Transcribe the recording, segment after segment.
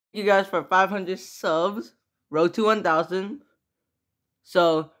you guys for 500 subs. Road to 1,000.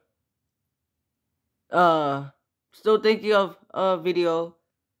 So, still thinking of a video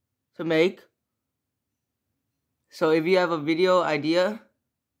to make. So if you have a video idea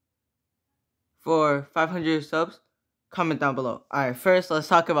for 500 subs, comment down below. Alright, first let's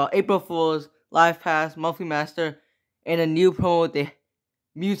talk about April Fool's, Live Pass, Monthly Master, and a new promo, the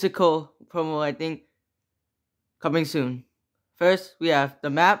musical promo, I think, coming soon. First, we have the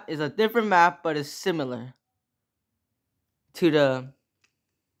map is a different map, but it's similar to the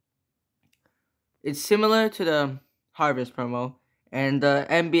Harvest promo and the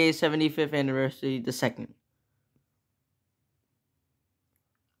NBA 75th anniversary, the second.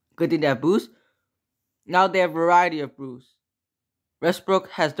 Good thing they have boost. Now they have a variety of boosts. Westbrook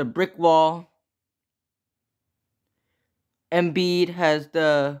has the brick wall. Embiid has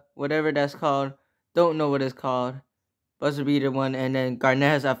the whatever that's called. Don't know what it's called. Buzzer beater one. And then Garnett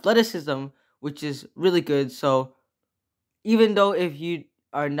has athleticism, which is really good. So even though if you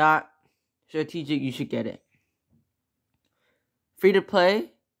are not strategic, you should get it. Free to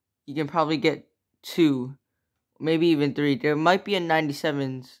play, you can probably get 2, maybe even 3. There might be a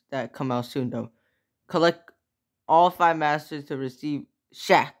 97s that come out soon though. Collect all 5 masters to receive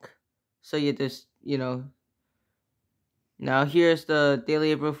Shaq. So you just, Now here's the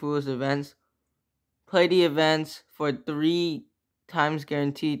daily April Fool's events. Play the events for 3 times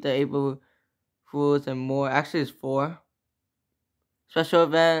guaranteed the April Fool's and more. Actually, it's 4. Special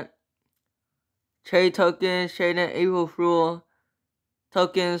event. Trade tokens. Trade an April Fool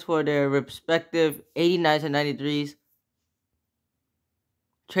tokens for their respective 89s and 93s.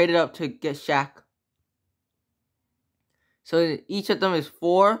 Trade it up to get Shaq. So each of them is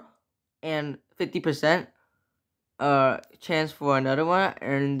 4 and 50%. Chance for another one,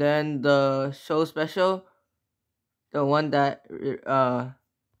 and then the show special, the one that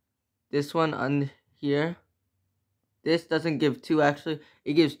this one on here, this doesn't give 2 actually,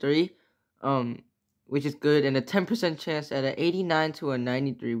 it gives 3, which is good, and a 10% chance at an 89 to a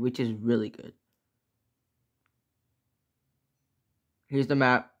 93, which is really good. Here's the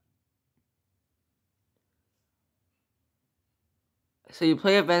map. So you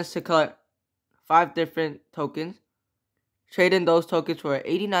play events to collect 5 different tokens. Trade in those tokens for an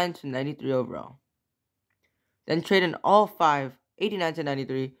 89 to 93 overall. Then trade in all 5 89 to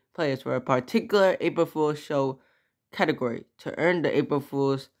 93 players for a particular April Fool's show category to earn the April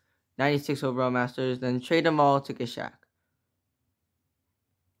Fool's 96 overall masters. Then trade them all to get Shaq.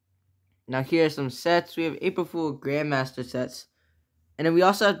 Now here are some sets. We have April Fool Grandmaster sets. And then we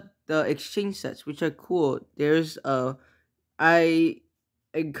also have the exchange sets, which are cool. There's I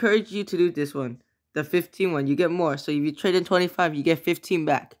encourage you to do this one. The 15 one, you get more. So if you trade in 25, you get 15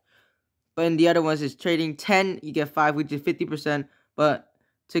 back. But in the other ones, it's trading 10, you get 5, which is 50%. But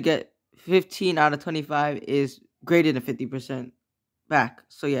to get 15 out of 25 is greater than 50% back.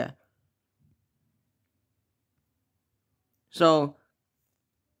 So yeah. So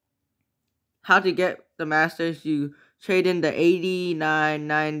how to get the masters? You trade in the 89,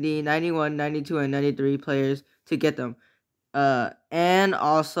 90, 91, 92, and 93 players to get them. And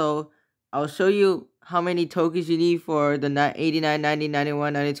also, I'll show you how many tokens you need for the 89, 90,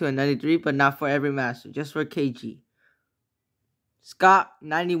 91, 92, and 93, but not for every master, just for KG. Scott,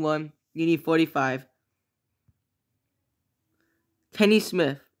 91, you need 45. Kenny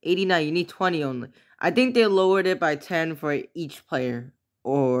Smith, 89, you need 20 only. I think they lowered it by 10 for each player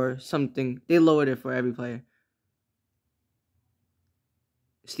or something. They lowered it for every player.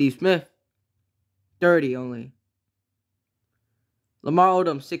 Steve Smith, 30 only. Lamar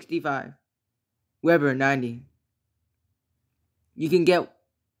Odom, 65. Weber, 90. You can get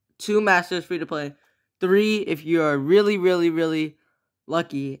 2 masters free to play. 3 if you are really, really, really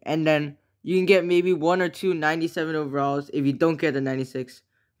lucky. And then you can get maybe 1 or 2 97 overalls if you don't get the 96.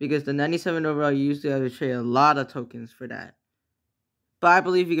 Because the 97 overall, you usually have to trade a lot of tokens for that. But I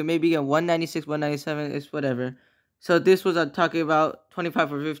believe you can maybe get 196, 197, it's whatever. So this was talking about 25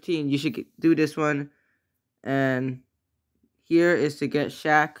 for 15. You should do this one. And here is to get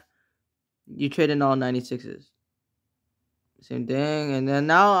Shaq. You trade in all 96s. Same thing. And then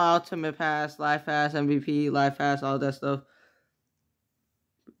now Ultimate Pass, Live Pass, MVP, Live Pass, all that stuff.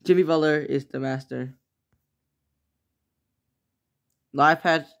 Jimmy Butler is the master. Live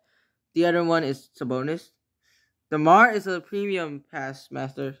Pass, the other one is Sabonis. DeMar is a premium pass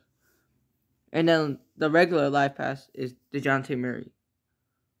master. And then the regular Live Pass is DeJounte Murray.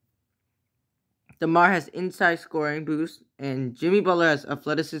 DeMar has inside scoring boost, and Jimmy Butler has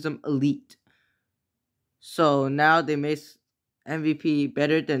athleticism elite. So now they made MVP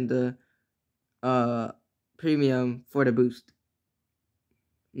better than the premium for the boost.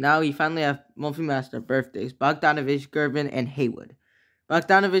 Now we finally have multi-master birthdays. Bogdanovich, Gervin, and Haywood.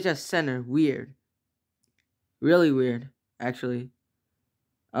 Bogdanovich as center. Weird. Really weird, actually.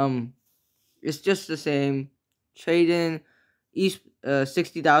 It's just the same. Trading each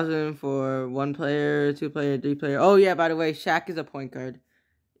 60,000 for 1 player, 2 player, 3 player. Oh yeah, by the way, Shaq is a point guard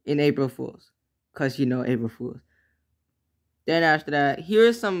in April Fools. Cause April Fools. Then after that, here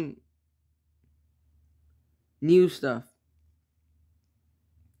is some new stuff.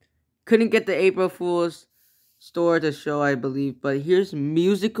 Couldn't get the April Fools store to show, I believe, but here's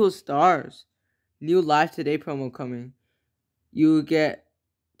Musical Stars. New Live Today promo coming. You get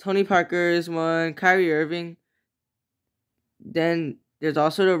Tony Parker's one, Kyrie Irving. Then there's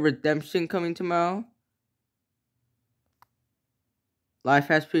also the Redemption coming tomorrow. Live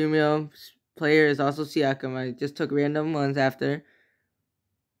Pass Premium player is also Siakam. I just took random ones after.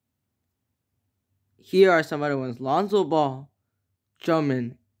 Here are some other ones. Lonzo Ball,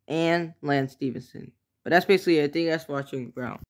 Drummond, and Lance Stevenson. But that's basically it. Thank you guys for watching. Brown.